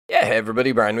Yeah, hey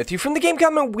everybody, Brian with you from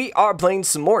TheGameCommon. We are playing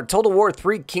some more Total War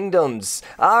 3 Kingdoms.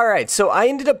 Alright, so I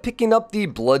ended up picking up the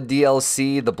Blood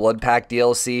DLC, the Blood Pack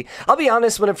DLC. I'll be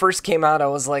honest, when it first came out, I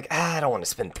was like, I don't want to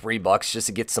spend $3 just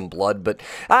to get some blood, but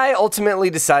I ultimately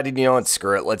decided, you know what,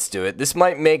 screw it, let's do it. This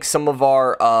might make some of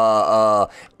our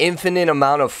infinite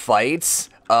amount of fights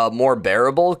more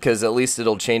bearable, because at least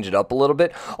it'll change it up a little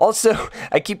bit. Also,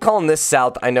 I keep calling this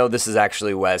south. I know this is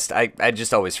actually west. I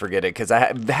just always forget it, because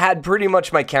I had pretty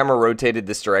much my camera rotated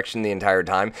this direction the entire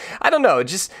time. I don't know,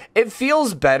 it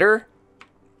feels better.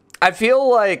 I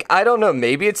feel like, I don't know,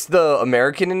 maybe it's the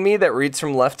American in me that reads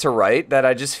from left to right, that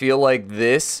I just feel like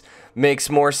this makes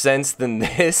more sense than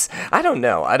this. I don't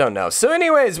know. So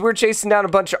anyways, we're chasing down a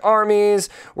bunch of armies.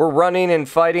 We're running and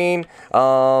fighting.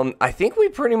 I think we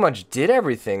pretty much did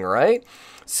everything, right?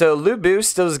 So Lubu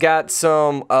still's got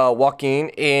some walking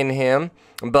in him,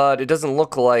 but it doesn't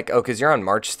look like, oh, because you're on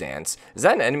march stance. Is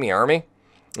that an enemy army?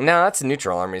 No, that's a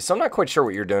neutral army, so I'm not quite sure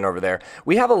what you're doing over there.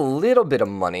 We have a little bit of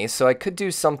money, so I could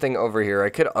do something over here. I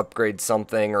could upgrade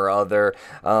something or other.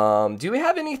 Do we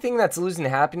have anything that's losing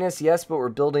happiness? Yes, but we're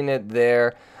building it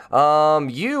there.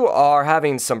 You are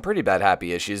having some pretty bad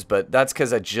happy issues, but that's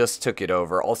because I just took it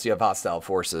over. Also, you have hostile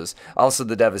forces. Also,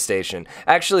 the devastation.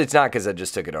 Actually, it's not because I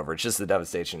just took it over. It's just the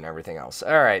devastation and everything else.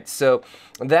 All right, so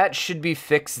that should be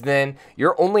fixed then.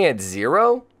 You're only at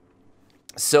 0.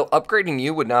 So upgrading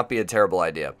you would not be a terrible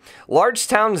idea. Large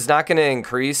town is not going to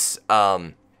increase, it's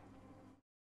not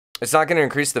going to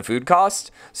increase the food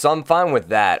cost, so I'm fine with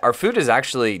that. Our food is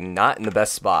actually not in the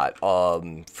best spot,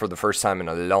 for the first time in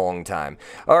a long time.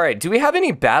 Alright, do we have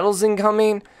any battles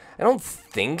incoming? I don't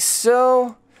think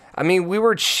so. I mean, we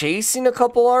were chasing a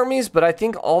couple armies, but I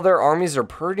think all their armies are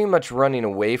pretty much running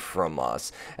away from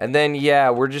us. And then, yeah,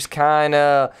 we're just kind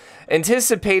of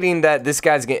anticipating that this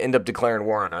guy's going to end up declaring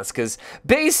war on us, because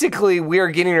basically we are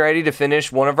getting ready to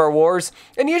finish one of our wars,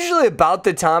 and usually about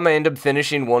the time I end up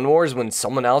finishing one war is when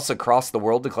someone else across the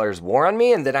world declares war on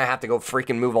me, and then I have to go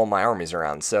freaking move all my armies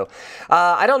around. So,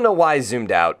 I don't know why I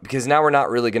zoomed out, because now we're not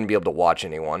really going to be able to watch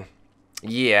anyone.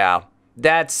 Yeah,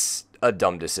 that's a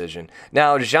dumb decision.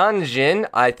 Now, Zhanjin,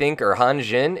 I think, or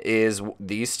Hanjin, is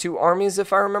these two armies,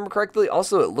 if I remember correctly.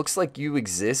 Also, it looks like you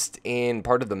exist in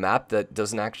part of the map that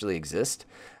doesn't actually exist.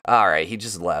 Alright, he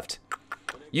just left.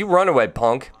 You run away,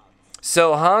 punk.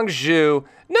 So, Hangzhou,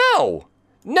 no!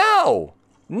 No!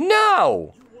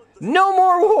 No! No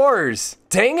more wars!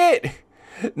 Dang it!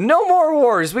 No more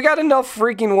wars! We got enough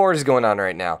freaking wars going on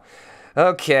right now.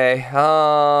 Okay,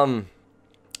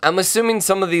 I'm assuming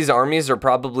some of these armies are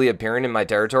probably appearing in my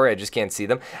territory. I just can't see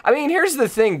them. I mean, here's the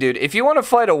thing, dude. If you want to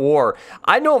fight a war,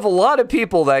 I know of a lot of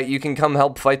people that you can come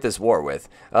help fight this war with.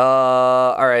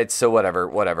 Alright, so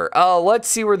whatever. Let's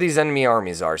see where these enemy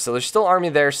armies are. So there's still army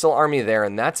there,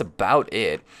 and that's about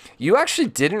it. You actually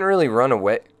didn't really run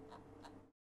away.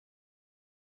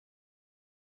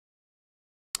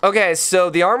 Okay, so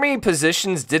the army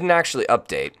positions didn't actually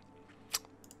update.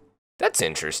 That's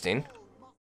interesting.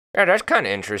 Yeah, that's kind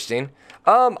of interesting.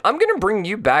 I'm gonna bring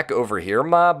you back over here,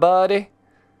 my buddy.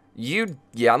 Yeah,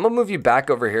 I'm gonna move you back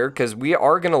over here, because we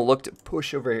are gonna look to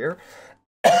push over here.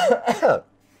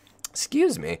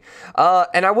 Excuse me.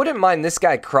 And I wouldn't mind this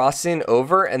guy crossing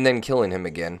over and then killing him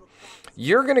again.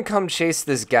 You're gonna come chase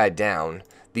this guy down.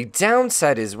 The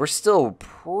downside is we're still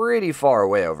pretty far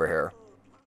away over here.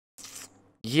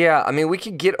 Yeah, I mean, we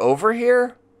could get over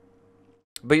here,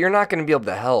 but you're not gonna be able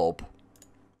to help.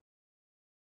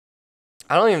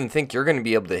 I don't even think you're going to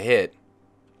be able to hit.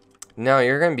 No,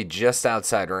 you're going to be just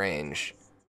outside range.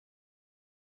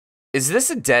 Is this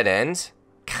a dead end?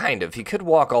 Kind of. He could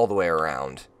walk all the way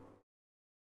around.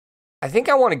 I think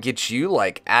I want to get you,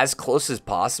 like, as close as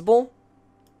possible.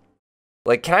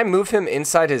 Like, can I move him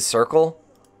inside his circle?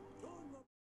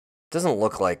 Doesn't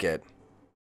look like it.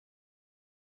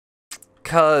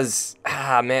 Because,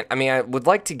 man, I mean, I would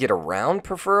like to get around,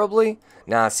 preferably.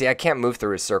 Nah, see, I can't move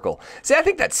through his circle. See, I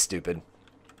think that's stupid.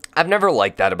 I've never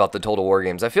liked that about the Total War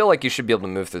games. I feel like you should be able to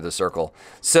move through the circle.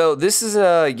 So this is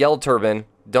a Yell Turban.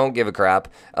 Don't give a crap.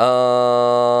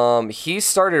 He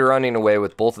started running away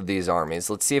with both of these armies.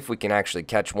 Let's see if we can actually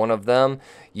catch one of them.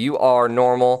 You are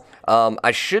normal.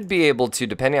 I should be able to,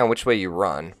 depending on which way you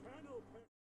run.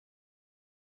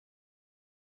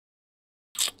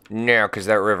 No, because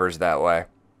that river's that way.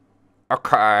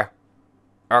 Okay.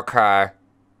 Okay.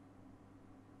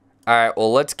 Alright,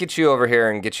 well, let's get you over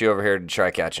here and get you over here to try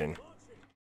catching.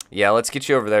 Yeah, let's get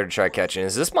you over there to try catching.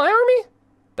 Is this my army?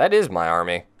 That is my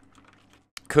army.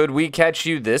 Could we catch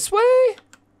you this way?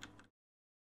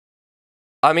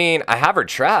 I mean, I have her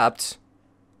trapped.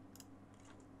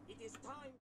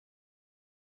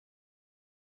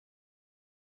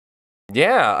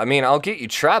 Yeah, I mean, I'll get you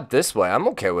trapped this way. I'm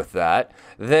okay with that.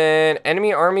 Then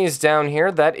enemy armies down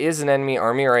here. That is an enemy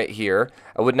army right here.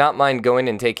 I would not mind going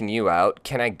and taking you out.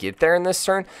 Can I get there in this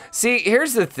turn? See,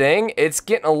 here's the thing. It's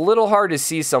getting a little hard to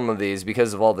see some of these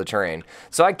because of all the terrain.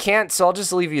 So I can't, so I'll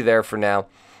just leave you there for now.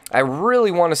 I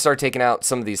really want to start taking out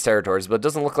some of these territories, but it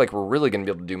doesn't look like we're really going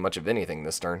to be able to do much of anything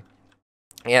this turn.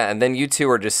 Yeah, and then you two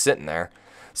are just sitting there.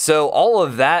 So all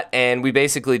of that, and we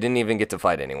basically didn't even get to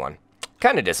fight anyone.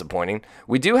 Kind of disappointing.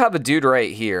 We do have a dude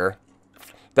right here.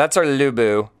 That's our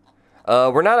Lubu.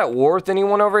 We're not at war with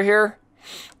anyone over here.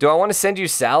 Do I want to send you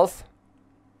south?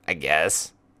 I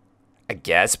guess.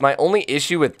 My only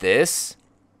issue with this...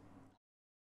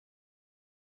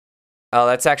 Oh,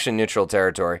 that's actually neutral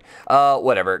territory.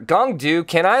 Whatever. Gongdu,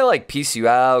 can I, like, peace you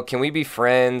out? Can we be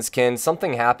friends? Can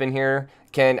something happen here?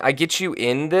 Can I get you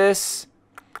in this?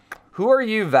 Who are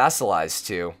you vassalized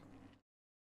to?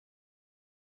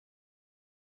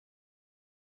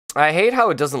 I hate how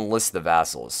it doesn't list the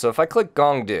vassals. So if I click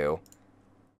Gongdu,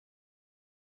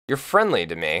 you're friendly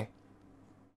to me.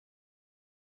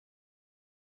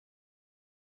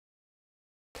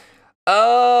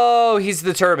 Oh, he's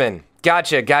the turban.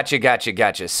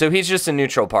 Gotcha. So he's just a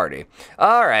neutral party.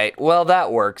 All right, well,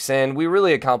 that works. And we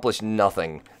really accomplished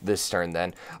nothing this turn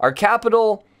then. Our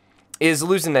capital is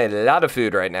losing a lot of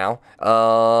food right now.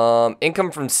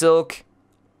 Income from silk.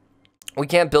 We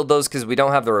can't build those because we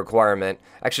don't have the requirement.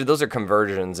 Actually, those are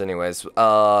conversions anyways.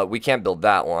 We can't build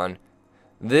that one.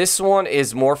 This one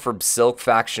is more for silk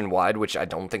faction wide, which I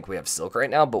don't think we have silk right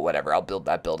now, but whatever. I'll build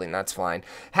that building. That's fine.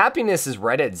 Happiness is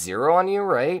right at 0 on you,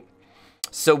 right?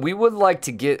 So we would like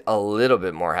to get a little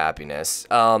bit more happiness.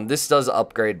 This does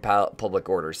upgrade public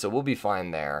order, so we'll be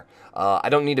fine there. I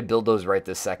don't need to build those right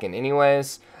this second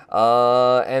anyways.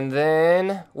 And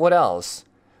then what else?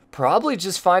 Probably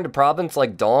just find a province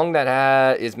like Dong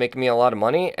that is making me a lot of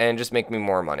money and just make me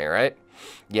more money, right?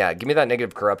 Yeah, give me that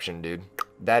negative corruption, dude.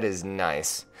 That is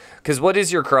nice. Because what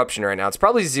is your corruption right now? It's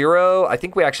probably 0. I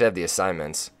think we actually have the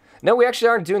assignments. No, we actually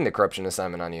aren't doing the corruption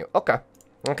assignment on you. Okay.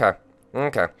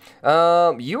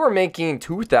 You are making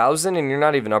 2,000 and you're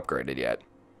not even upgraded yet.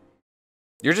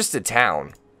 You're just a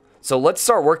town. So let's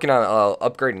start working on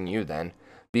upgrading you then.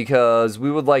 Because we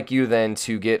would like you then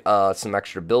to get some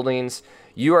extra buildings.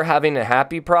 You are having a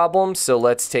happy problem, so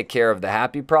let's take care of the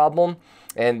happy problem.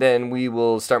 And then we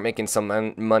will start making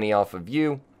some money off of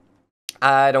you.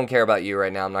 I don't care about you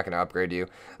right now. I'm not going to upgrade you.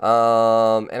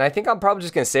 And I think I'm probably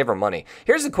just going to save our money.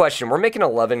 Here's the question. We're making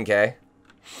 11K.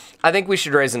 I think we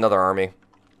should raise another army.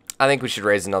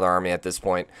 At this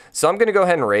point. So I'm going to go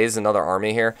ahead and raise another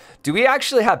army here. Do we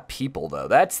actually have people, though?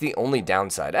 That's the only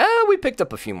downside. We picked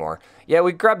up a few more. Yeah,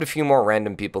 we grabbed a few more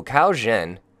random people. Cao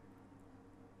Zhen.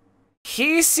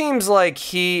 He seems like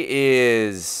he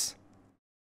is...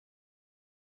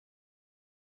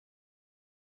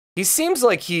 He seems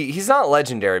like he's not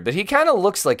legendary, but he kind of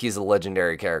looks like he's a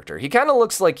legendary character. He kind of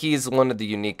looks like he's one of the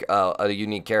unique, a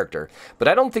unique character. But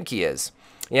I don't think he is.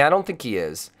 Yeah, I don't think he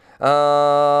is.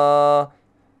 Shan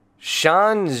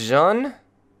Zhun?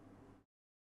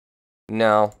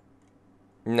 No.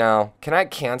 Can I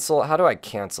cancel? How do I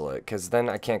cancel it? Because then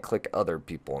I can't click other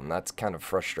people, and that's kind of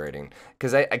frustrating.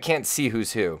 Because I can't see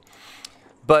who's who.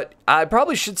 But I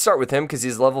probably should start with him because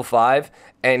he's level 5,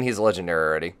 and he's legendary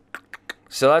already.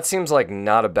 So that seems like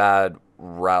not a bad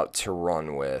route to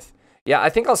run with. Yeah, I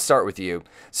think I'll start with you.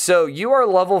 So you are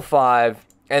level 5,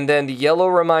 and then the yellow,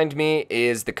 remind me,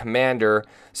 is the commander.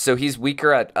 So he's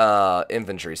weaker at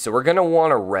infantry. So we're going to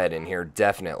want a red in here,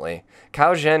 definitely.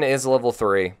 Cao Zhen is level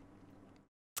 3,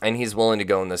 and he's willing to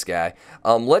go in this guy.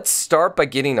 Let's start by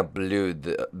getting a blue,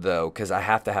 though, because I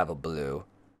have to have a blue.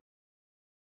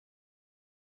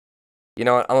 You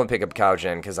know what? I'm going to pick up Cao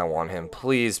Zhen because I want him.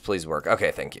 Please work.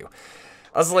 Okay, thank you.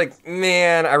 I was like,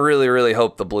 man, I really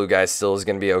hope the blue guy still is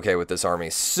going to be okay with this army.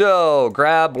 So,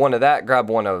 grab one of that, grab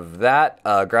one of that,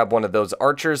 grab one of those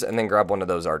archers, and then grab one of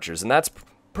those archers. And that's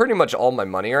pretty much all my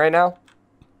money right now.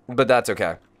 But that's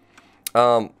okay.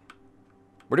 Where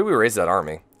did we raise that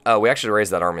army? We actually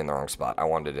raised that army in the wrong spot. I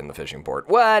wanted it in the fishing port.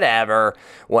 Whatever.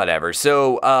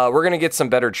 So, we're going to get some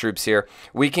better troops here.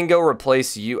 We can go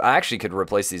replace you. I actually could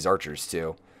replace these archers,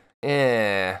 too.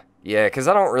 Yeah, because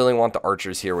I don't really want the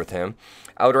archers here with him.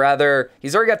 I would rather...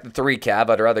 He's already got the 3 cav.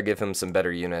 I'd rather give him some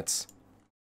better units.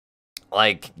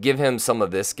 Like, give him some of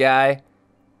this guy.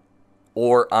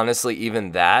 Or, honestly,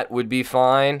 even that would be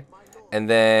fine. And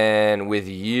then, with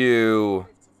you...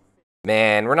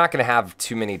 Man, we're not going to have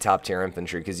too many top-tier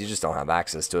infantry because you just don't have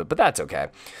access to it. But that's okay.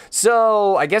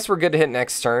 So, I guess we're good to hit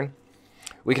next turn.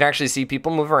 We can actually see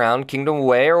people move around. Kingdom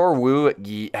Wei or Wu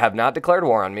have not declared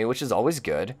war on me, which is always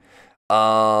good.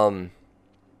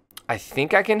 I I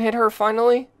think I can hit her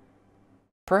finally.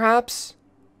 Perhaps.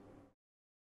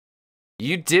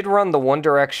 You did run the one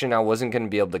direction I wasn't going to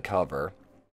be able to cover.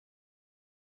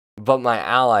 But my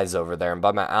ally's over there, and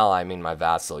by my ally I mean my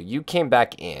vassal. You came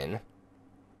back in.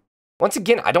 Once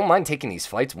again, I don't mind taking these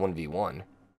fights 1v1.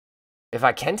 If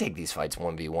I can take these fights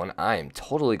 1v1, I am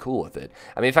totally cool with it.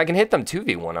 I mean, if I can hit them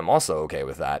 2v1, I'm also okay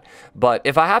with that. But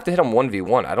if I have to hit them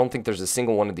 1v1, I don't think there's a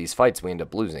single one of these fights we end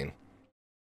up losing.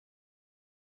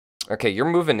 Okay, you're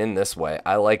moving in this way.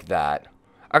 I like that.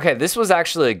 Okay, this was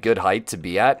actually a good height to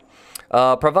be at.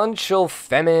 Provincial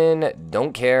Femin,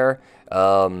 don't care.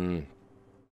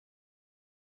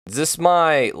 Is this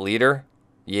my leader?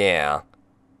 Yeah.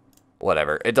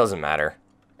 Whatever. It doesn't matter.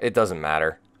 It doesn't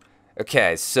matter.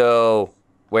 Okay, so...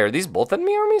 Wait, are these both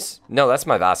enemy armies? No, that's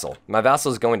my vassal. My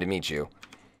vassal is going to meet you.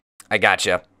 I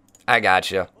gotcha. I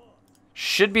gotcha.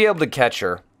 Should be able to catch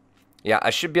her. Yeah,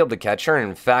 I should be able to catch her. And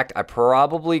in fact, I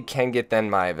probably can get then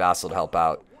my vassal to help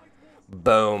out.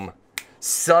 Boom.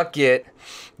 Suck it.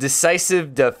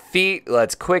 Decisive defeat.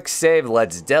 Let's quick save.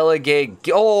 Let's delegate.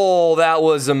 Oh, that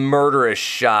was a murderous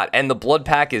shot. And the blood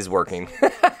pack is working.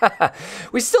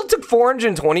 We still took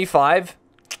 425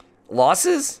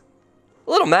 losses.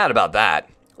 A little mad about that.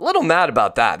 A little mad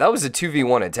about that. That was a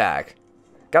 2v1 attack.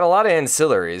 Got a lot of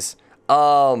ancillaries.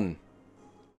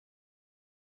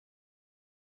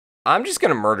 I'm just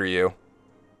gonna murder you.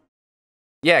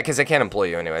 Yeah, because I can't employ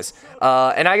you anyways.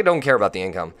 And I don't care about the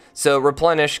income. So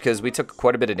replenish, because we took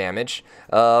quite a bit of damage.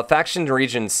 Faction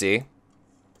Regency.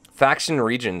 Faction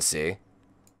Regency.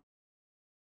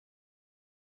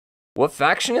 What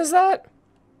faction is that?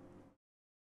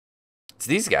 It's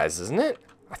these guys, isn't it?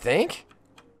 I think.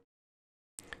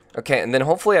 Okay, and then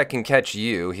hopefully I can catch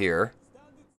you here.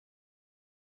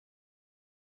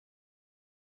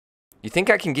 You think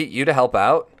I can get you to help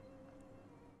out?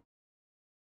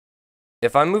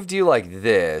 If I moved you like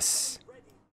this,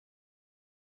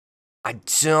 I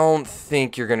don't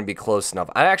think you're going to be close enough.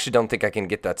 I actually don't think I can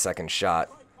get that second shot.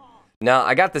 No,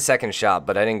 I got the second shot,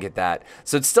 but I didn't get that.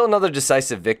 So it's still another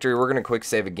decisive victory. We're going to quick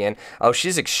save again. Oh,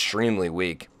 she's extremely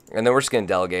weak. And then we're just going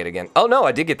to delegate again. Oh, no,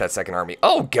 I did get that second army.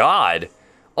 Oh, God.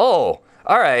 Oh,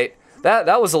 all right.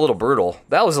 That was a little brutal.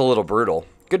 That was a little brutal.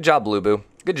 Good job, Blue Boo.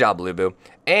 Good job, Blue Boo.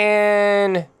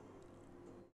 And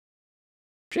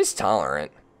she's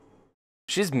tolerant.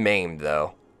 She's maimed,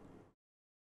 though.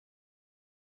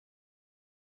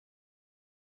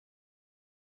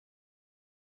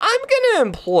 I'm gonna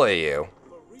employ you.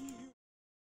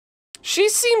 She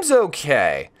seems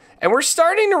okay. And we're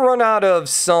starting to run out of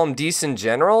some decent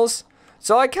generals.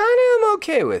 So I kind of am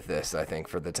okay with this, I think,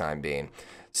 for the time being.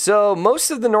 So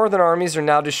most of the northern armies are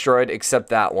now destroyed, except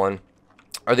that one.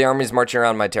 Are the armies marching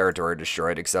around my territory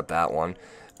destroyed, except that one.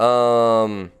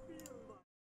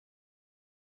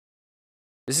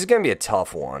 This is going to be a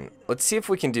tough one. Let's see if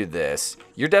we can do this.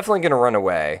 You're definitely going to run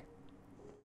away.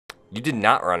 You did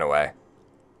not run away.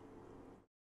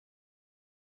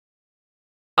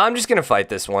 I'm just going to fight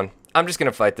this one. I'm just going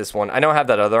to fight this one. I know I have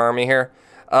that other army here.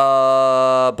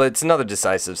 But it's another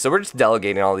decisive. So we're just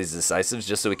delegating all these decisives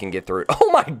just so we can get through it.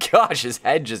 Oh my gosh, his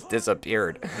head just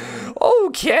disappeared.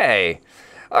 Okay.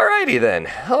 Alrighty then.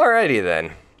 Alrighty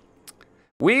then.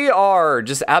 We are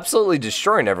just absolutely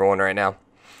destroying everyone right now.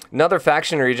 Another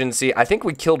faction regency. I think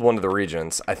we killed one of the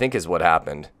regents, I think is what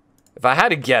happened. If I had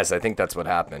to guess, I think that's what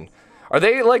happened. Are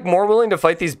they, like, more willing to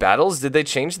fight these battles? Did they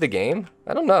change the game?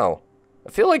 I don't know. I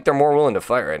feel like they're more willing to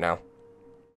fight right now.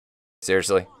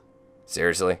 Seriously?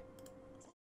 Seriously?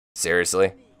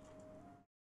 Seriously?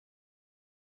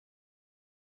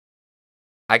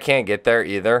 I can't get there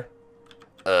either.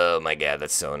 Oh my god,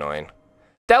 that's so annoying.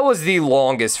 That was the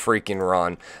longest freaking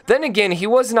run. Then again, he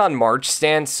wasn't on march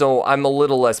stance, so I'm a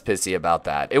little less pissy about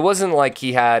that. It wasn't like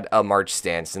he had a march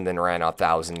stance and then ran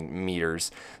 1,000 meters.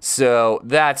 So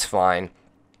that's fine.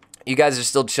 You guys are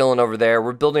still chilling over there.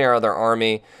 We're building our other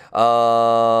army.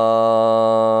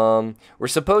 We're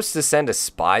supposed to send a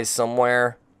spy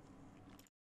somewhere.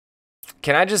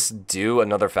 Can I just do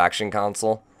another faction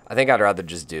council? I think I'd rather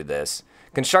just do this.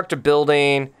 Construct a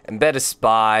building, embed a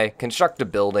spy, construct a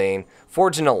building,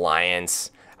 forge an alliance.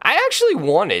 I actually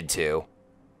wanted to.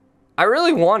 I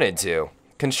really wanted to.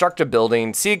 Construct a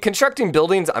building. See, constructing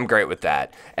buildings, I'm great with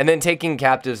that. And then taking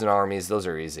captives and armies, those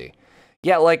are easy.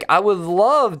 Yeah, like, I would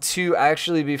love to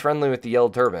actually be friendly with the Yellow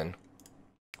Turban.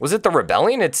 Was it the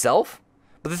rebellion itself?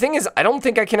 But the thing is, I don't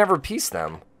think I can ever peace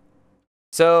them.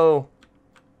 So,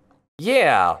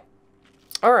 yeah.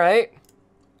 Alright.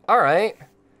 Alright.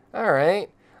 Alright.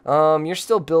 You're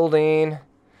still building.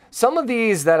 Some of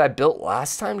these that I built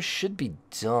last time should be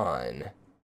done.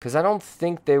 Because I don't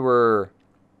think they were...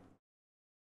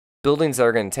 buildings that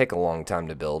are going to take a long time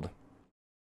to build.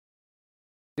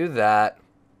 Do that.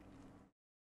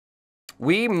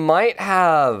 We might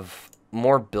have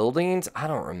more buildings. I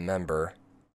don't remember.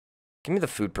 Give me the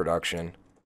food production,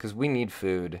 because we need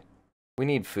food. We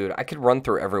need food. I could run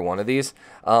through every one of these.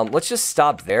 Let's just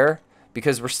stop there,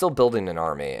 because we're still building an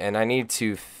army, and I need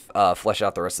to flesh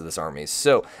out the rest of this army.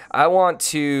 So I want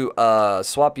to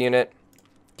swap unit.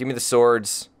 Give me the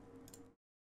swords.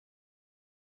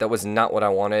 That was not what I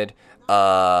wanted.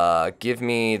 Give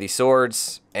me the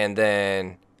swords, and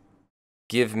then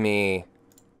give me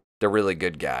the really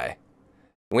good guy.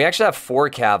 We actually have 4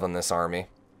 cav on this army,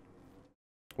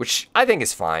 which I think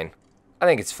is fine. I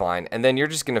think it's fine. And then you're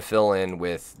just going to fill in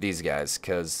with these guys,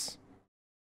 because...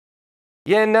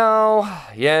 Yeah,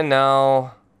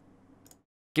 no.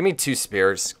 Give me 2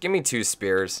 spears. Give me 2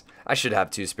 spears. I should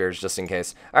have 2 spears just in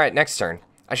case. Alright, next turn.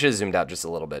 I should have zoomed out just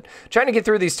a little bit. Trying to get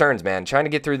through these turns, man. Trying to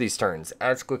get through these turns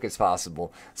as quick as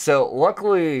possible. So,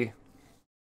 luckily,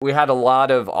 we had a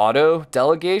lot of auto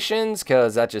delegations,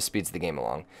 because that just speeds the game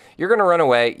along. You're going to run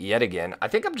away yet again. I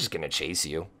think I'm just going to chase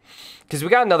you, because we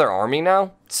got another army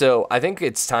now. So, I think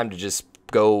it's time to just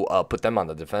go put them on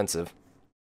the defensive.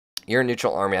 You're a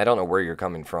neutral army. I don't know where you're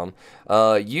coming from.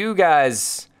 You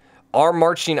guys are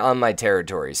marching on my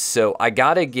territories. So, I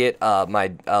got to get my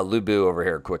Lubu over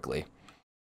here quickly,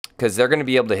 because they're going to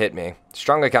be able to hit me.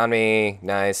 Strong economy.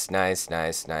 Nice.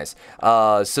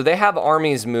 So, they have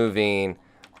armies moving...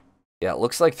 Yeah, it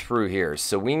looks like through here.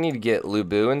 So we need to get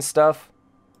Lubu and stuff.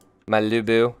 My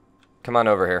Lubu. Come on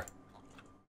over here.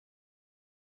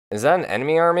 Is that an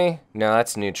enemy army? No,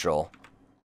 that's neutral. Is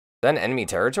that an enemy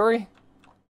territory?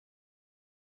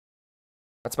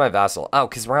 That's my vassal. Oh,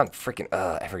 because we're on freaking...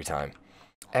 every time.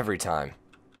 Every time.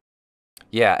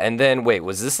 Yeah, and then... Wait,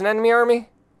 was this an enemy army?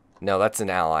 No, that's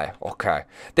an ally. Okay.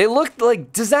 They look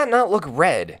like... Does that not look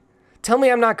red? Tell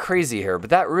me I'm not crazy here, but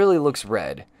that really looks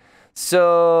red.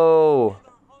 So,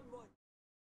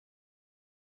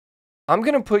 I'm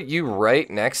going to put you right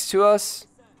next to us.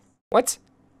 What?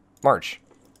 March.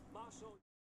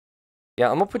 Yeah,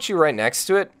 I'm going to put you right next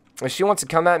to it. If she wants to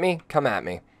come at me, come at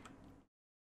me.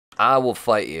 I will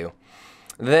fight you.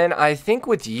 Then I think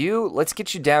with you, let's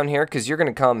get you down here, because you're going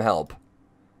to come help.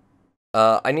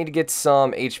 I need to get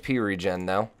some HP regen,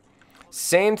 though.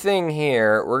 Same thing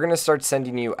here. We're going to start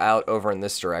sending you out over in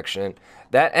this direction.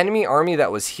 That enemy army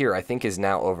that was here, I think, is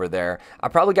now over there. I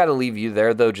probably got to leave you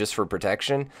there, though, just for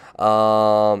protection.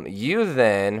 You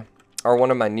then are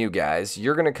one of my new guys.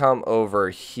 You're going to come over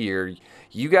here.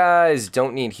 You guys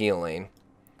don't need healing.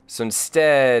 So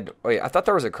instead... Wait, I thought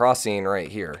there was a crossing right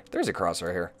here. There's a cross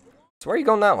right here. So why are you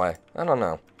going that way? I don't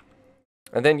know.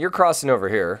 And then you're crossing over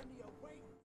here.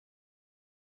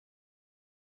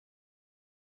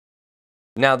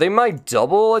 Now, they might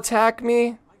double attack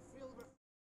me.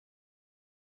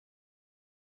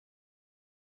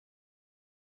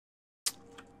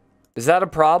 Is that a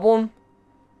problem?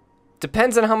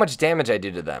 Depends on how much damage I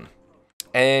do to them.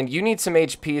 And you need some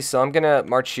HP, so I'm going to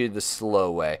march you the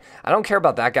slow way. I don't care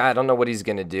about that guy. I don't know what he's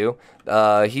going to do.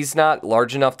 He's not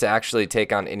large enough to actually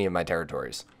take on any of my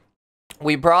territories.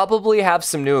 We probably have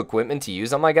some new equipment to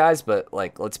use on my guys, but,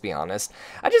 like, let's be honest.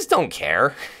 I just don't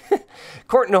care.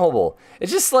 Court Noble.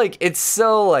 It's just, like, it's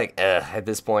so, like, at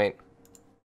this point.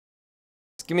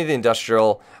 Just give me the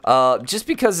industrial. Just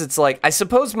because it's, like, I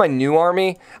suppose my new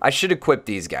army, I should equip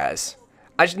these guys.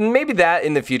 Maybe that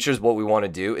in the future is what we want to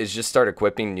do, is just start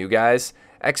equipping new guys.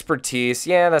 Expertise,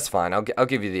 yeah, that's fine. I'll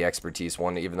give you the expertise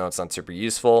one, even though it's not super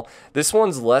useful. This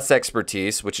one's less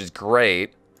expertise, which is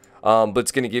great. But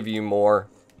it's going to give you more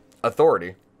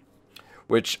authority,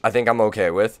 which I think I'm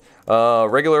okay with.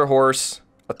 Regular horse,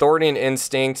 authority and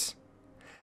instinct.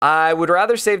 I would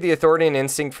rather save the authority and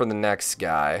instinct for the next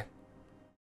guy.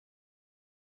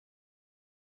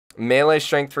 Melee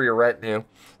strength for your retinue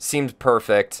seems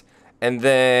perfect. And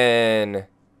then,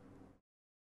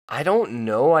 I don't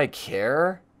know I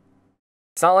care.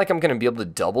 It's not like I'm going to be able to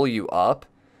double you up.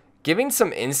 Giving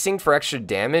some instinct for extra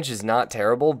damage is not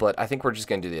terrible, but I think we're just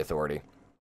going to do the authority.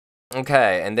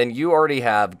 Okay, and then you already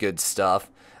have good stuff.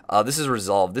 This is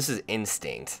resolve. This is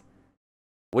instinct.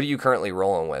 What are you currently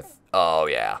rolling with? Oh,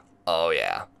 yeah. Oh,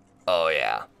 yeah. Oh,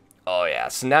 yeah. Oh, yeah.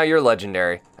 So now you're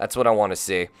legendary. That's what I want to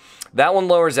see. That one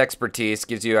lowers expertise,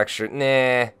 gives you extra...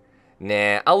 Nah.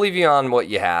 I'll leave you on what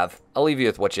you have. I'll leave you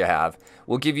with what you have.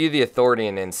 We'll give you the authority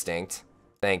and instinct.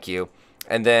 Thank you.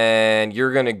 And then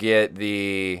you're going to get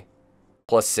the...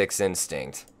 +6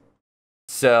 instinct.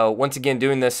 So, once again,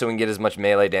 doing this so we can get as much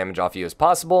melee damage off you as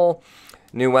possible.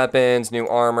 New weapons, new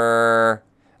armor,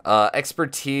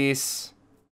 expertise.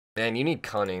 Man, you need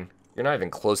cunning. You're not even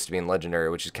close to being legendary,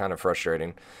 which is kind of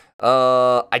frustrating.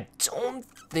 I don't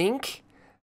think...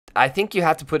 I think you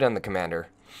have to put it on the commander.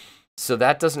 So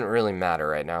that doesn't really matter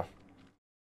right now.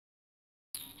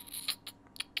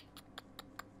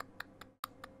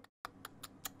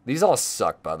 These all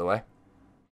suck, by the way.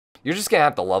 You're just going to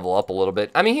have to level up a little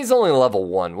bit. I mean, he's only level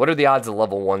 1. What are the odds that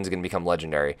level 1's going to become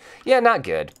legendary? Yeah, not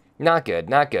good. Not good,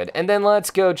 not good. And then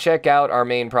let's go check out our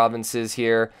main provinces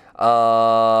here.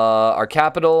 Our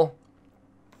capital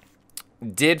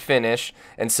did finish.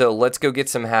 And so let's go get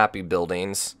some happy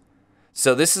buildings.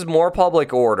 So this is more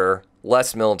public order,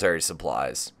 less military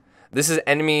supplies. This is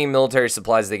enemy military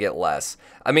supplies, they get less.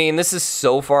 I mean, this is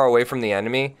so far away from the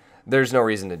enemy, there's no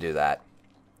reason to do that.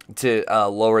 To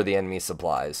lower the enemy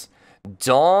supplies.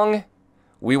 Dong,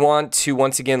 we want to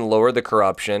once again lower the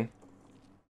corruption.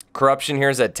 Corruption here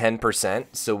is at 10%,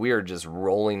 so we are just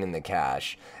rolling in the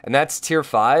cash. And that's tier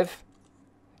 5?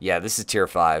 Yeah, this is tier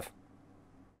 5.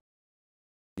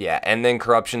 Yeah, and then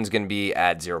corruption's going to be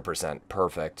at 0%.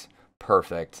 Perfect.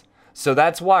 Perfect. So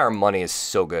that's why our money is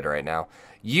so good right now.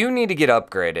 You need to get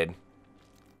upgraded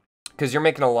because you're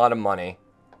making a lot of money.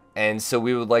 And so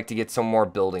we would like to get some more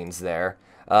buildings there.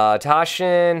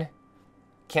 Tashin,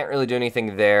 can't really do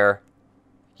anything there.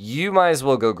 You might as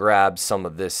well go grab some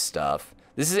of this stuff.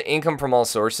 This is income from all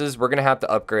sources. We're going to have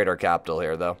to upgrade our capital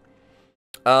here, though.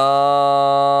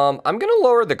 I'm going to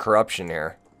lower the corruption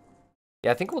here.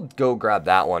 Yeah, I think we'll go grab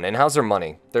that one. And how's our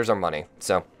money? There's our money.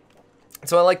 So,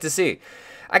 that's what I like to see.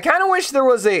 I kind of wish there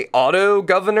was a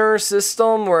auto-governor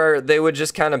system where they would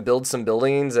just kind of build some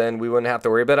buildings and we wouldn't have to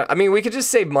worry about it. I mean, we could just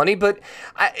save money, but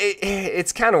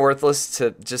it's kind of worthless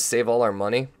to just save all our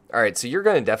money. All right, so you're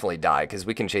going to definitely die because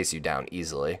we can chase you down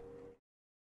easily.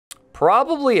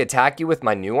 Probably attack you with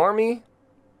my new army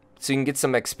so you can get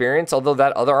some experience, although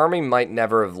that other army might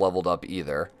never have leveled up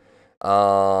either.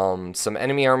 Some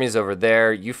enemy armies over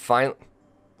there. You finally...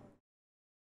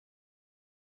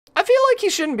 I feel like he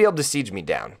shouldn't be able to siege me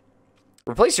down.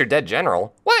 Replace your dead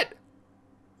general? What?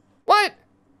 What?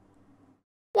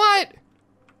 What?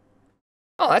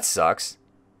 Oh, that sucks.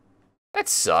 That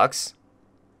sucks.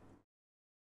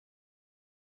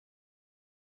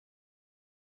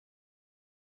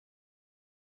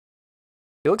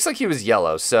 He looks like he was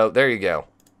yellow, so there you go.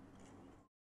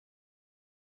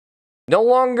 No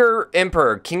longer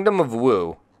Emperor, Kingdom of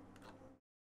Wu.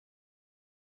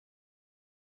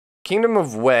 Kingdom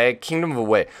of Wei, Kingdom of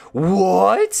Wei.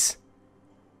 What?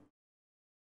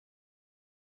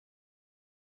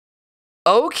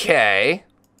 Okay.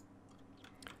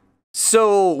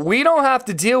 So, we don't have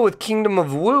to deal with Kingdom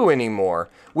of Wu anymore,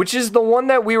 which is the one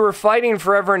that we were fighting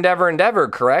forever and ever and ever,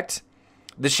 correct?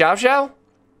 The Xiao Xiao?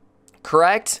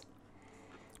 Correct?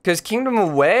 Because Kingdom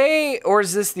of Wei, or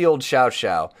is this the old Xiao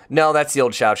Xiao? No, that's the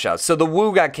old Xiao Xiao. So the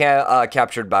Wu got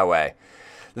captured by Wei.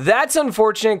 That's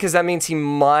unfortunate because that means he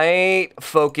might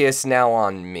focus now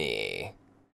on me.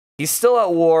 He's still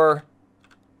at war.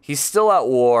 He's still at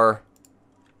war.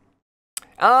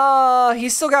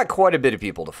 He's still got quite a bit of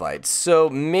people to fight. So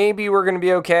maybe we're going to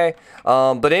be okay.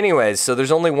 But anyways, so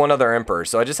there's only one other emperor.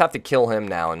 So I just have to kill him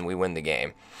now and we win the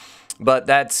game. But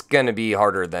that's going to be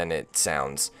harder than it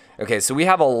sounds. Okay, so we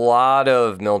have a lot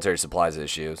of military supplies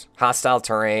issues. Hostile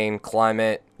terrain,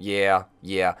 climate, yeah.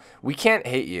 We can't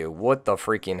hit you. What the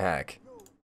freaking heck?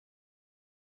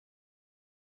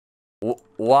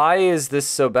 Why is this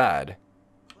so bad?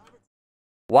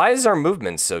 Why is our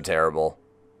movement so terrible?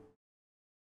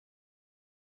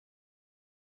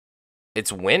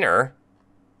 It's winter.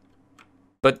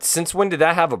 But since when did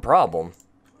that have a problem?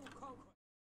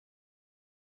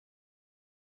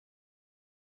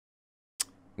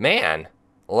 Man,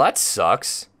 well that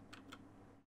sucks.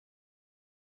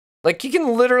 Like, you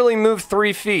can literally move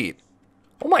 3 feet.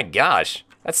 Oh my gosh,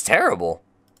 that's terrible.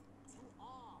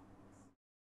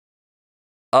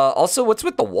 Also, what's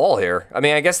with the wall here? I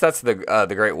mean, I guess that's the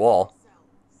Great Wall.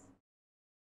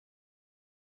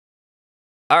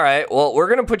 Alright, well, we're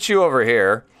gonna put you over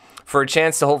here for a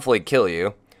chance to hopefully kill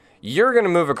you. You're gonna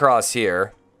move across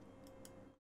here.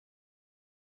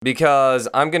 Because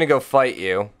I'm gonna go fight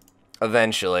you.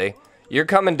 Eventually. You're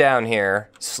coming down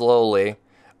here, slowly.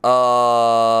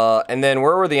 And then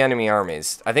where were the enemy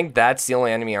armies? I think that's the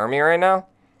only enemy army right now.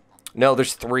 No,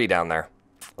 there's 3 down there.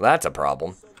 Well, that's a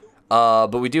problem.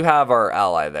 But we do have our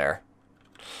ally there.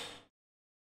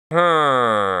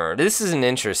 This is an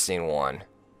interesting one.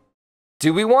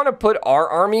 Do we want to put our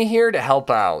army here to help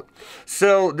out?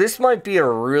 So, this might be a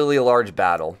really large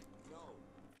battle.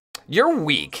 You're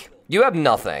weak. You have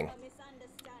nothing.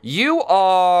 You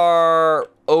are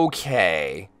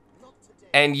okay.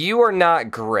 And you are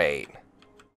not great.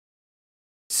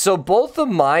 So both of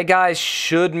my guys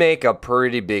should make a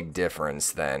pretty big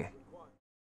difference then.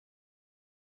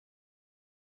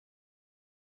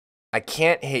 I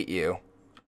can't hit you.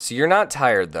 So you're not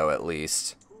tired though, at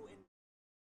least.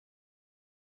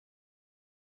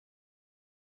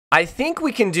 I think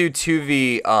we can do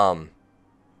 2v,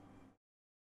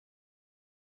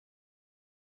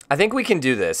 I think we can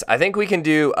do this. I think we can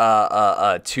do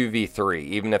 2v3,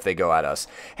 even if they go at us.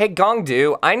 Hey,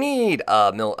 Gongdu, I need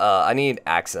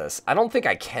access. I don't think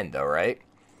I can though, right?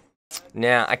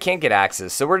 Nah, I can't get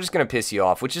access, so we're just gonna piss you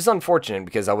off, which is unfortunate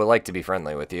because I would like to be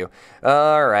friendly with you.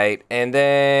 Alright, and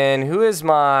then who is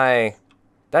my...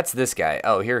 That's this guy.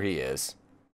 Oh, here he is.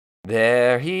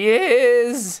 There he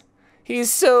is!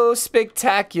 He's so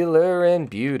spectacular and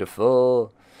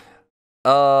beautiful.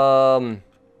 I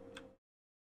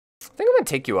think I'm gonna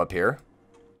take you up here.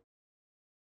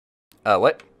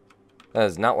 What? That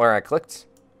is not where I clicked.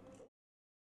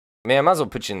 Man, I might as well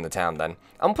put you in the town then.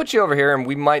 I'm gonna put you over here and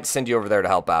we might send you over there to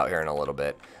help out here in a little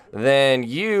bit. Then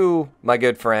you, my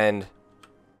good friend,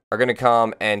 are gonna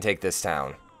come and take this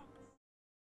town.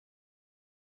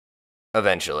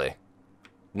 Eventually.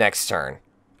 Next turn.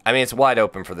 I mean, it's wide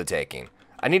open for the taking.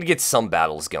 I need to get some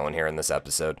battles going here in this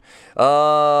episode.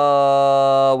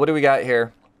 What do we got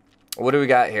here? What do we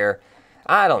got here?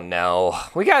 I don't know.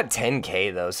 We got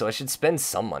 10k though, so I should spend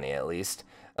some money at least.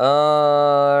 There's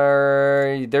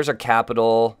our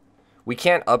capital. We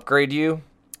can't upgrade you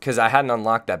because I hadn't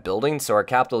unlocked that building, so our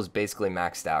capital is basically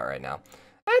maxed out right now.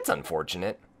 That's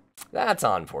unfortunate. That's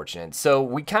unfortunate. So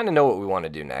we kind of know what we want to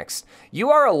do next.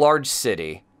 You are a large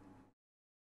city.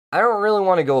 I don't really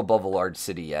want to go above a large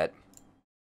city yet.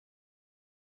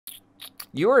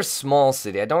 You are a small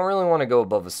city. I don't really want to go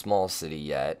above a small city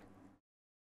yet.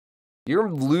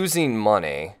 You're losing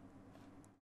money.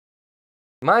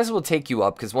 Might as well take you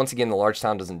up, because once again, the large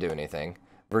town doesn't do anything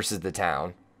versus the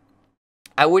town.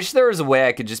 I wish there was a way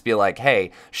I could just be like,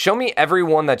 hey, show me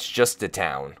everyone that's just a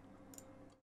town.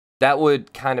 That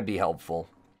would kind of be helpful.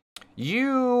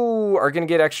 You are going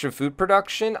to get extra food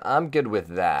production. I'm good with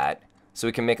that. So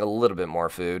we can make a little bit more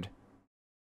food.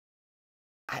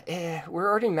 We're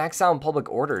already maxed out in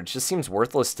public order. It just seems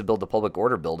worthless to build a public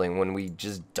order building when we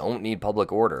just don't need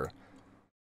public order.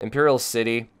 Imperial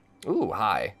City. Ooh,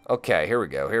 hi. Okay, here we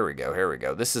go, here we go, here we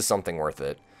go. This is something worth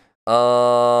it.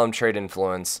 Trade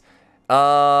influence.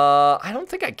 I don't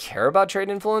think I care about trade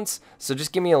influence, so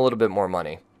just give me a little bit more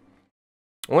money.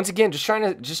 Once again, just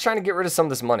trying to get rid of some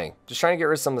of this money. Just trying to get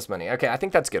rid of some of this money. Okay, I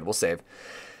think that's good. We'll save.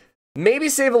 Maybe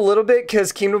save a little bit,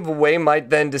 because Kingdom of Away might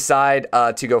then decide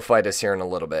to go fight us here in a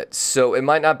little bit. So it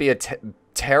might not be a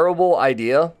terrible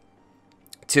idea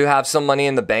to have some money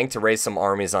in the bank to raise some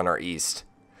armies on our east.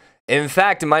 In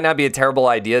fact, it might not be a terrible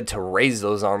idea to raise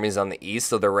those armies on the east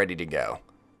so they're ready to go.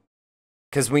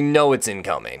 Because we know it's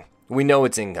incoming. We know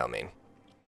it's incoming.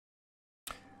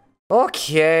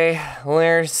 Okay,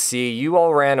 let's see. You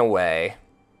all ran away.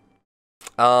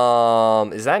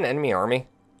 Is that an enemy army?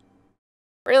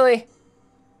 Really?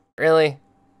 Really?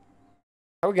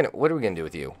 What are we gonna do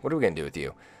with you? What are we gonna do with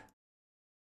you?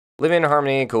 Live in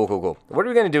harmony. Cool, cool, cool. What are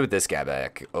we gonna do with this guy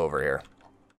back over here?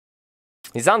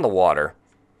 He's on the water.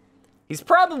 He's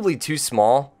probably too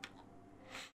small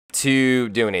to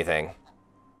do anything.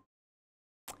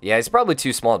 Yeah, he's probably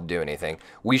too small to do anything.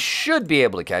 We should be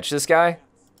able to catch this guy.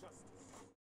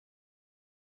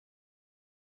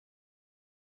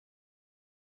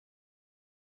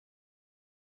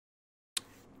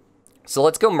 So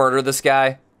let's go murder this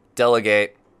guy.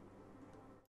 Delegate.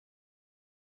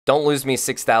 Don't lose me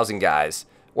 6,000 guys.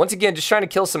 Once again, just trying to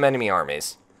kill some enemy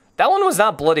armies. That one was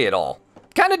not bloody at all.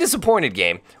 Kind of disappointed,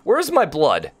 game. Where's my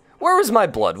blood? Where was my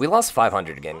blood? We lost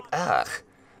 500 again. Ugh.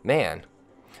 Man.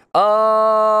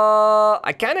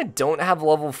 I kind of don't have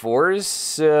level 4s,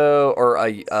 so,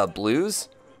 or blues.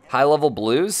 High level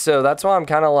blues, so that's why I'm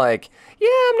kind of like, yeah,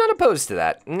 I'm not opposed to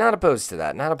that. Not opposed to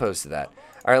that. Not opposed to that.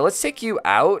 All right, let's take you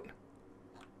out.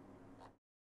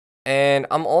 And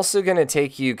I'm also going to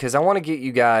take you, because I want to get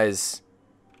you guys...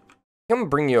 I'm going to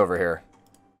bring you over here.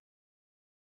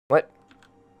 What?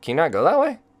 Can you not go that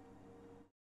way?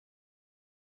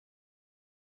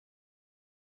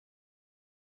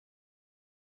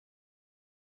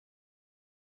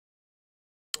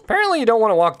 Apparently you don't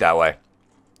want to walk that way.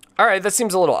 Alright, that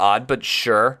seems a little odd, but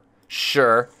sure.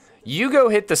 Sure. You go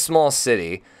hit the small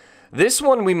city. This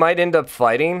one we might end up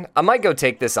fighting. I might go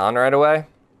take this on right away.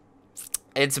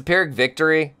 It's a Pyrrhic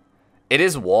victory. It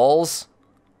is walls.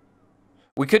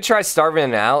 We could try starving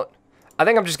it out. I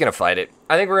think I'm just going to fight it.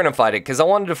 I think we're going to fight it because I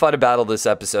wanted to fight a battle this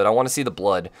episode. I want to see the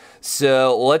blood.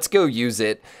 So let's go use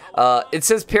it. It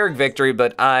says Pyrrhic victory,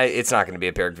 but it's not going to be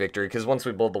a Pyrrhic victory because once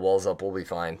we build the walls up, we'll be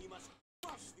fine.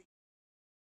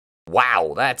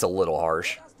 Wow, that's a little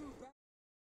harsh.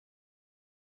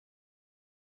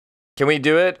 Can we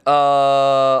do it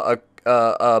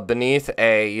beneath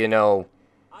a, you know,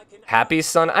 happy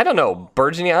sun? I don't know.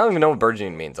 Burgeoning? I don't even know what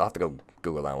burgeoning means. I'll have to go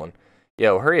Google that one.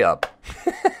 Yo, hurry up.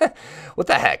 What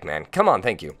the heck, man? Come on,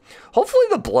 thank you. Hopefully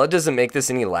the blood doesn't make this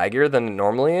any laggier than it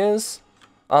normally is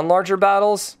on larger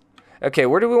battles. Okay,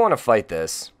 where do we want to fight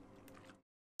this?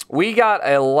 We got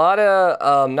a lot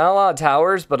of, not a lot of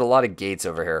towers, but a lot of gates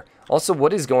over here. Also,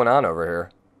 what is going on over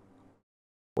here?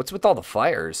 What's with all the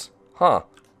fires? Huh.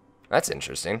 That's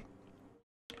interesting.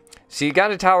 So you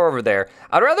got a tower over there.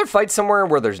 I'd rather fight somewhere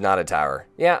where there's not a tower.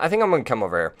 Yeah, I think I'm going to come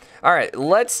over here. All right,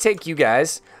 let's take you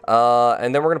guys.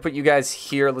 And then we're going to put you guys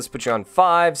here. Let's put you on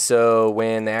 5. So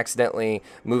when they accidentally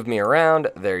move me around,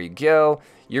 there you go.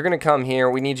 You're going to come here.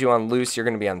 We need you on loose. You're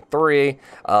going to be on 3.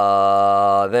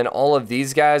 Then all of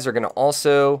these guys are going to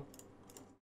also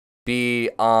be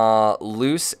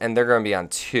loose, and they're going to be on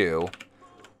 2.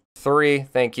 3,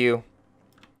 thank you.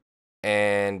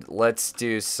 And let's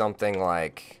do something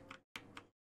like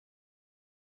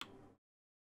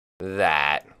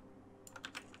that.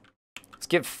 Let's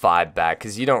get 5 back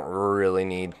because you don't really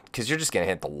need, because you're just going to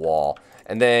hit the wall.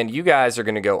 And then you guys are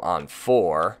going to go on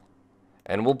 4.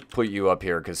 And we'll put you up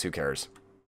here because who cares?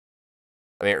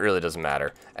 I mean, it really doesn't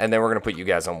matter. And then we're going to put you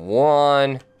guys on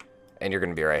 1. And you're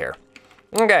going to be right here.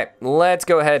 Okay, let's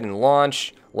go ahead and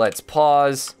launch. Let's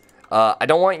pause. I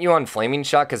don't want you on flaming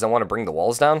shot because I want to bring the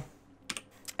walls down.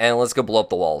 And let's go blow up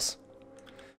the walls.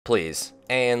 Please.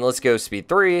 And let's go speed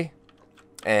 3.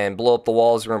 And blow up the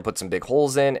walls. We're going to put some big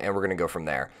holes in. And we're going to go from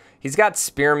there. He's got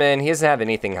spearmen. He doesn't have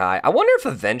anything high. I wonder if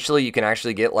eventually you can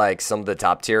actually get like some of the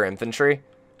top tier infantry.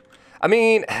 I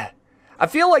mean, I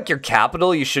feel like your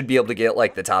capital, you should be able to get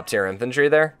like the top tier infantry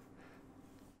there.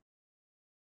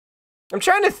 I'm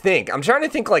trying to think. I'm trying to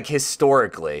think like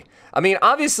historically. I mean,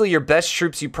 obviously your best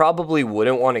troops you probably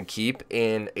wouldn't want to keep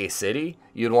in a city.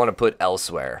 You'd want to put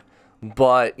elsewhere.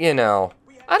 But, you know,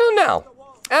 I don't know.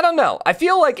 I don't know. I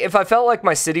feel like if I felt like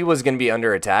my city was going to be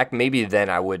under attack, maybe then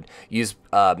I would use,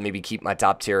 maybe keep my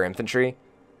top tier infantry.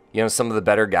 You know, some of the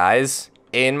better guys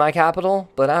in my capital.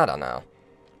 But I don't know.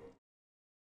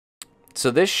 So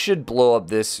this should blow up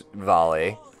this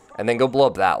volley. And then go blow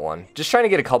up that one. Just trying to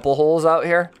get a couple holes out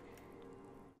here.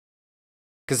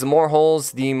 Because the more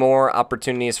holes, the more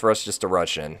opportunities for us just to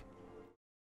rush in.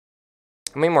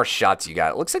 How many more shots you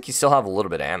got? It looks like you still have a little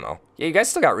bit of ammo. Yeah, you guys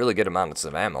still got really good amounts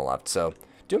of ammo left. So,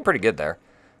 doing pretty good there.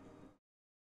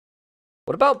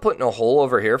 What about putting a hole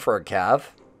over here for a cav?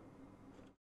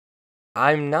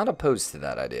 I'm not opposed to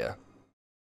that idea.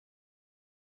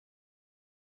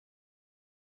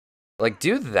 Like,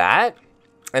 do that,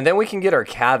 and then we can get our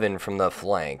cav in from the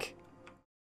flank.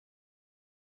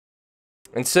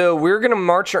 And so we're going to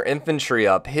march our infantry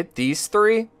up, hit these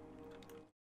 3,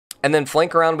 and then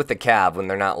flank around with the cav when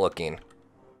they're not looking.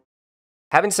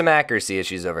 Having some accuracy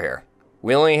issues over here.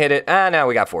 We only hit it, now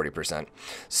we got 40%.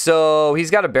 So he's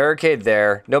got a barricade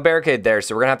there, no barricade there,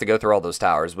 so we're going to have to go through all those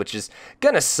towers, which is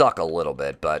going to suck a little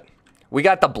bit, but we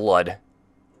got the blood.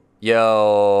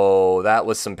 Yo, that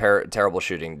was some terrible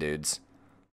shooting, dudes.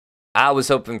 I was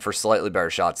hoping for slightly better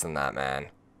shots than that, man.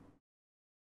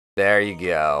 There you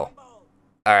go.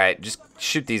 All right, just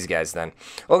shoot these guys then.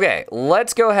 Okay,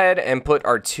 let's go ahead and put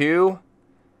our 2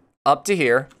 up to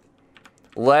here.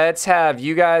 Let's have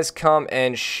you guys come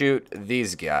and shoot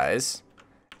these guys.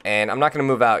 And I'm not going to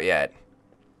move out yet.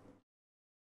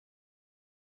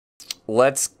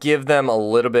 Let's give them a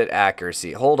little bit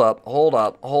accuracy. Hold up, hold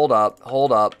up, hold up,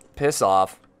 hold up. Piss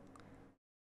off.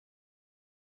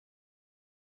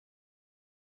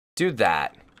 Do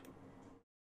that.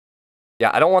 Yeah,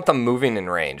 I don't want them moving in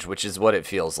range, which is what it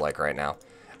feels like right now.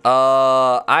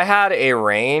 I had a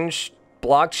range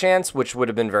block chance, which would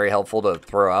have been very helpful to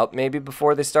throw out maybe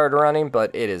before they started running, but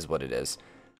it is what it is.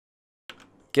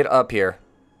 Get up here.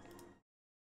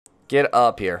 Get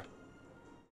up here.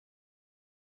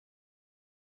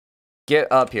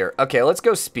 Get up here. Okay, let's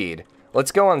go speed.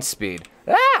 Let's go on speed.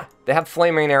 Ah! They have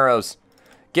flaming arrows.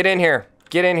 Get in here.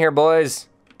 Get in here, boys.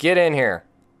 Get in here.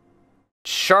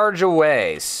 Charge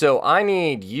away. So I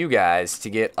need you guys to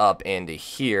get up into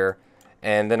here.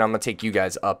 And then I'm going to take you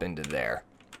guys up into there.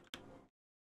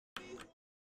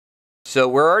 So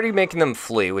we're already making them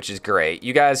flee, which is great.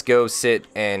 You guys go sit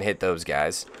and hit those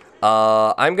guys.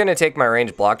 I'm going to take my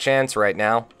range block chance right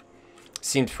now.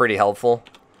 Seems pretty helpful.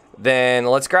 Then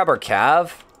let's grab our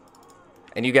cav.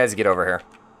 And you guys get over here.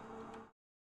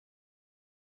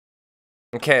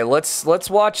 Okay, let's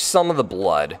watch some of the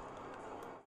blood.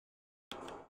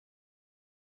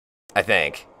 I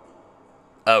think.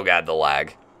 Oh god, the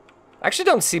lag. I actually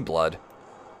don't see blood.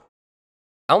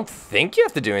 I don't think you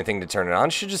have to do anything to turn it on.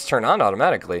 It should just turn on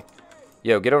automatically.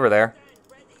 Yo, get over there.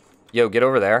 Yo, get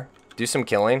over there. Do some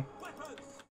killing.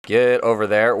 Get over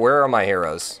there. Where are my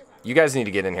heroes? You guys need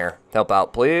to get in here. Help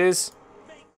out, please.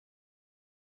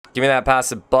 Give me that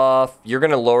passive buff. You're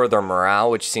going to lower their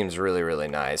morale, which seems really, really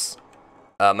nice.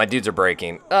 My dudes are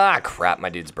breaking. Ah, crap. My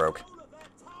dudes broke.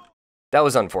 That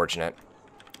was unfortunate.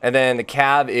 And then the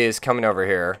cab is coming over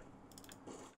here.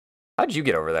 How'd you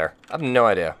get over there? I have no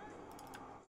idea.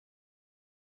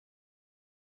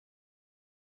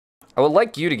 I would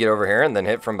like you to get over here and then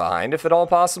hit from behind if at all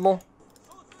possible.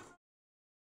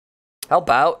 Help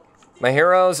out. My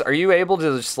heroes, are you able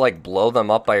to just like blow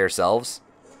them up by yourselves?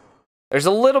 There's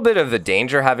a little bit of a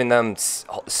danger having them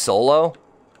solo,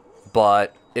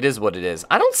 but it is what it is.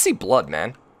 I don't see blood,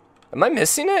 man. Am I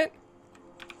missing it?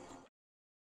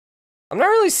 I'm not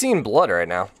really seeing blood right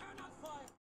now.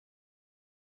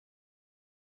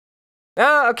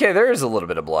 Ah, okay, there is a little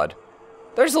bit of blood.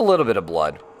 There's a little bit of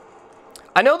blood.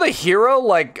 I know the hero,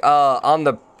 like, on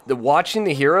the watching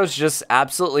the heroes just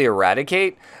absolutely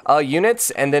eradicate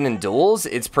units, and then in duels,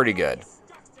 it's pretty good.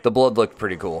 The blood looked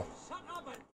pretty cool.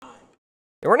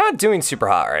 We're not doing super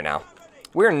hot right now.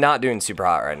 We're not doing super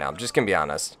hot right now. I'm just gonna be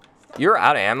honest. You're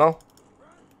out of ammo?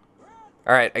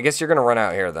 Alright, I guess you're gonna run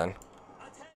out here then.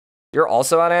 You're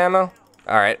also out of ammo?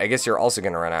 Alright, I guess you're also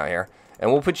gonna run out here.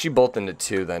 And we'll put you both into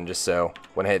 2 then, just so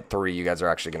when I hit 3, you guys are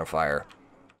actually gonna fire.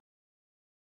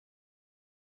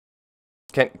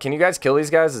 Can you guys kill these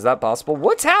guys? Is that possible?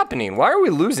 What's happening? Why are we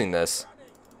losing this?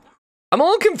 I'm a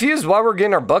little confused why we're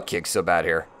getting our butt kicked so bad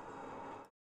here.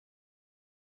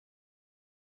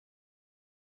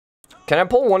 Can I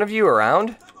pull one of you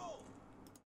around?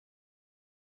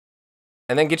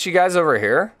 And then get you guys over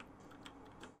here?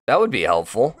 That would be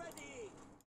helpful.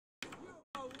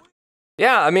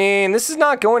 Yeah, I mean, this is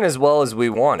not going as well as we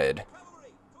wanted.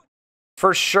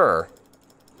 For sure.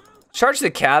 Charge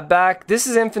the cab back. This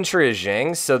is infantry of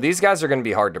Jing, so these guys are going to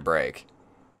be hard to break.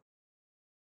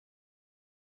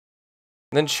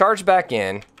 Then charge back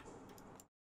in.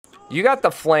 You got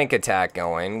the flank attack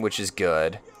going, which is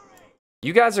good.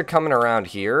 You guys are coming around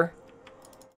here.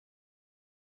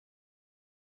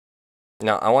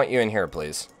 No, I want you in here,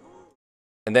 please.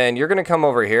 And then you're going to come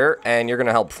over here, and you're going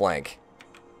to help flank.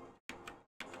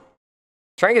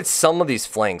 Try and get some of these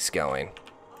flanks going.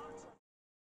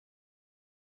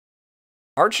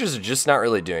 Archers are just not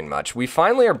really doing much. We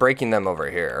finally are breaking them over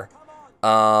here.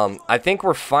 I think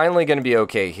we're finally going to be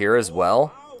okay here as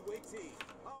well.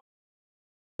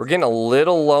 We're getting a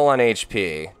little low on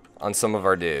HP on some of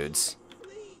our dudes.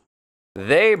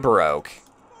 They broke.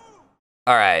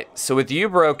 Alright, so with you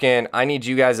broken, I need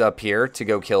you guys up here to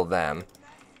go kill them.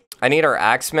 I need our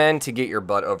axemen to get your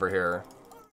butt over here.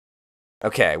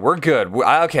 Okay, we're good.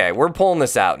 Okay, we're pulling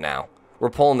this out now. We're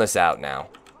pulling this out now.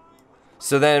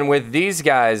 So then with these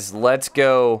guys, let's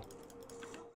go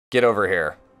get over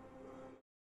here.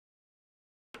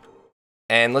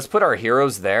 And let's put our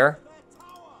heroes there.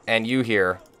 And you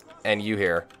here. And you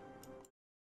here.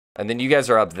 And then you guys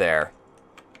are up there.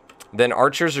 Then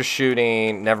archers are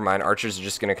shooting. Never mind, archers are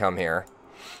just going to come here.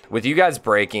 With you guys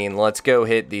breaking, let's go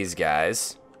hit these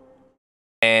guys.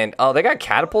 And, oh, they got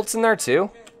catapults in there too?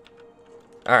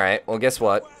 Alright, well, guess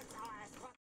what?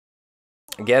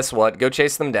 Guess what? Go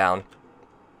chase them down.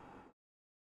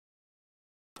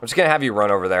 I'm just going to have you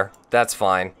run over there. That's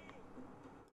fine.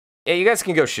 Yeah, you guys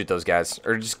can go shoot those guys.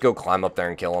 Or just go climb up there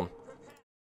and kill them.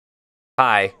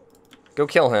 Hi. Go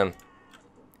kill him.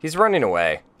 He's running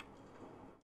away.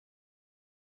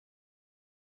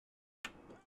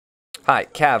 Hi,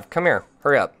 Cav, come here.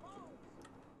 Hurry up.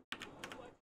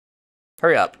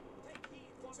 Hurry up.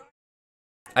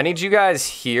 I need you guys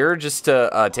here just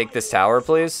to take this tower,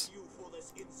 please.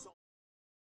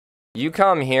 You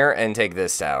come here and take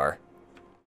this tower.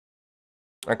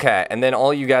 Okay, and then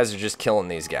all you guys are just killing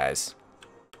these guys.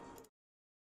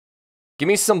 Give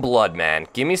me some blood, man.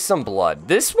 Give me some blood.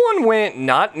 This one went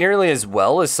not nearly as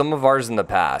well as some of ours in the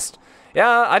past.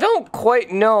 Yeah, I don't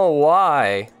quite know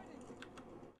why.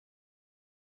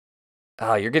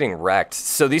 Oh, you're getting wrecked.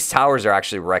 So these towers are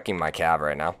actually wrecking my cav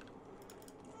right now.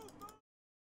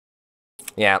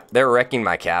 Yeah, they're wrecking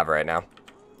my cav right now.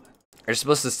 They're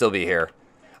supposed to still be here.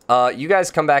 You guys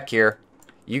come back here.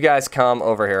 You guys come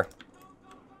over here.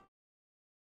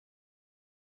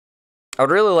 I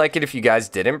would really like it if you guys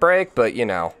didn't break, but, you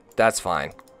know, that's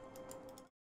fine.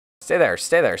 Stay there,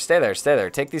 stay there, stay there, stay there.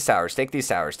 Take these towers, take these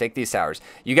towers, take these towers.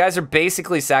 You guys are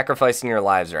basically sacrificing your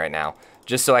lives right now.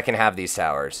 just so I can have these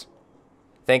towers.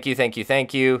 Thank you, thank you,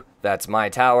 thank you. That's my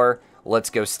tower. Let's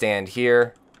go stand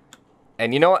here.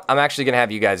 And you know what? I'm actually going to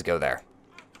have you guys go there.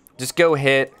 Just go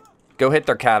hit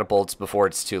their catapults before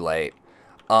it's too late.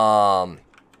 You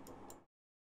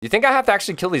think I have to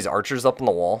actually kill these archers up on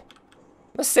the wall?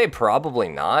 I'm going to say probably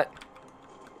not.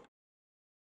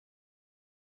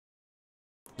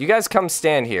 You guys come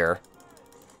stand here.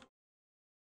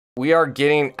 We are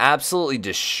getting absolutely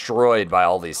destroyed by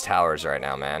all these towers right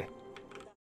now, man.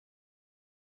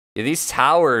 Yeah, these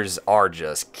towers are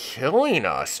just killing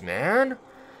us, man.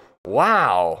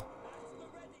 Wow.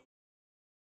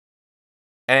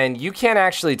 And you can't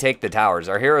actually take the towers.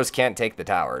 Our heroes can't take the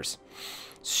towers.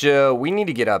 So we need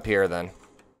to get up here then.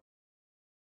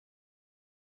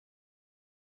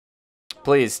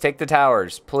 Please, take the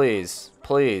towers. Please,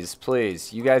 please,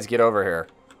 please. You guys get over here.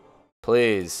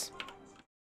 Please.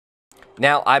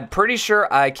 Now, I'm pretty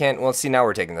sure I can... Well, see, now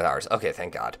we're taking the towers. Okay,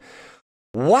 thank God.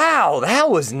 Wow, that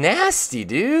was nasty,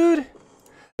 dude.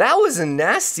 That was a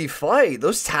nasty fight.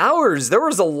 Those towers, there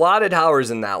was a lot of towers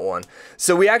in that one.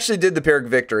 So we actually did the Pyrrhic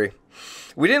victory.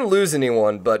 We didn't lose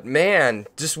anyone, but man,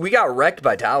 just we got wrecked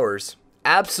by towers.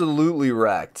 Absolutely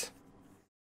wrecked.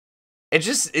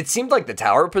 It seemed like the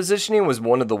tower positioning was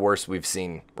one of the worst we've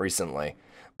seen recently.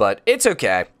 But it's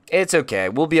okay. It's okay.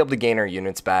 We'll be able to gain our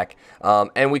units back.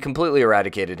 And we completely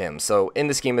eradicated him. So in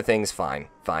the scheme of things, fine.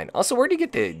 Fine. Also, where'd you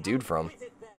get the dude from?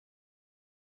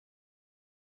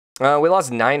 We lost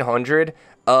 900.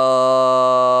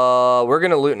 We're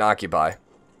going to loot and occupy.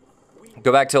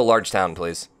 Go back to a large town,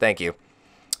 please. Thank you.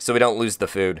 So we don't lose the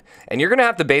food. And you're going to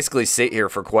have to basically sit here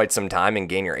for quite some time and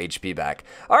gain your HP back.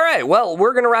 All right, well,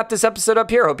 we're going to wrap this episode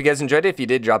up here. Hope you guys enjoyed it. If you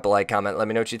did, drop a like, comment, let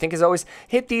me know what you think. As always,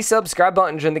 hit the subscribe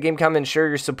button, join the game, comment, share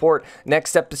your support.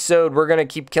 Next episode, we're going to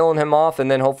keep killing him off,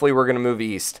 and then hopefully we're going to move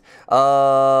east.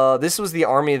 This was the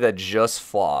army that just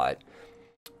fought.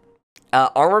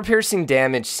 Armor-piercing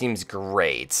damage seems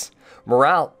great.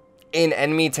 Morale in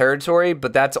enemy territory,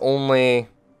 but that's only...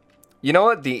 You know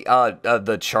what?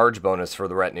 The charge bonus for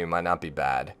the retinue might not be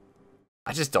bad.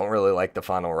 I just don't really like the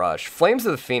final rush. Flames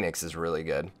of the Phoenix is really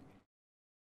good.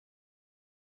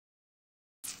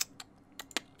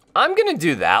 I'm gonna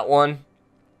do that one.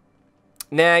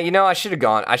 Nah, you know, I should have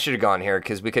gone here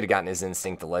because we could have gotten his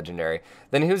instinct the legendary.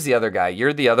 Then who's the other guy?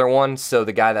 You're the other one, so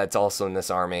the guy that's also in this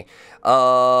army.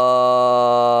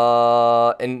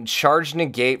 And charge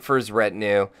negate for his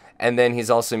retinue, and then he's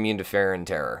also immune to Fear and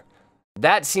Terror.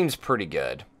 That seems pretty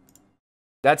good.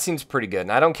 That seems pretty good.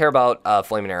 And I don't care about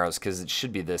flaming arrows because it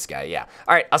should be this guy. Yeah.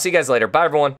 All right. I'll see you guys later. Bye,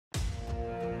 everyone.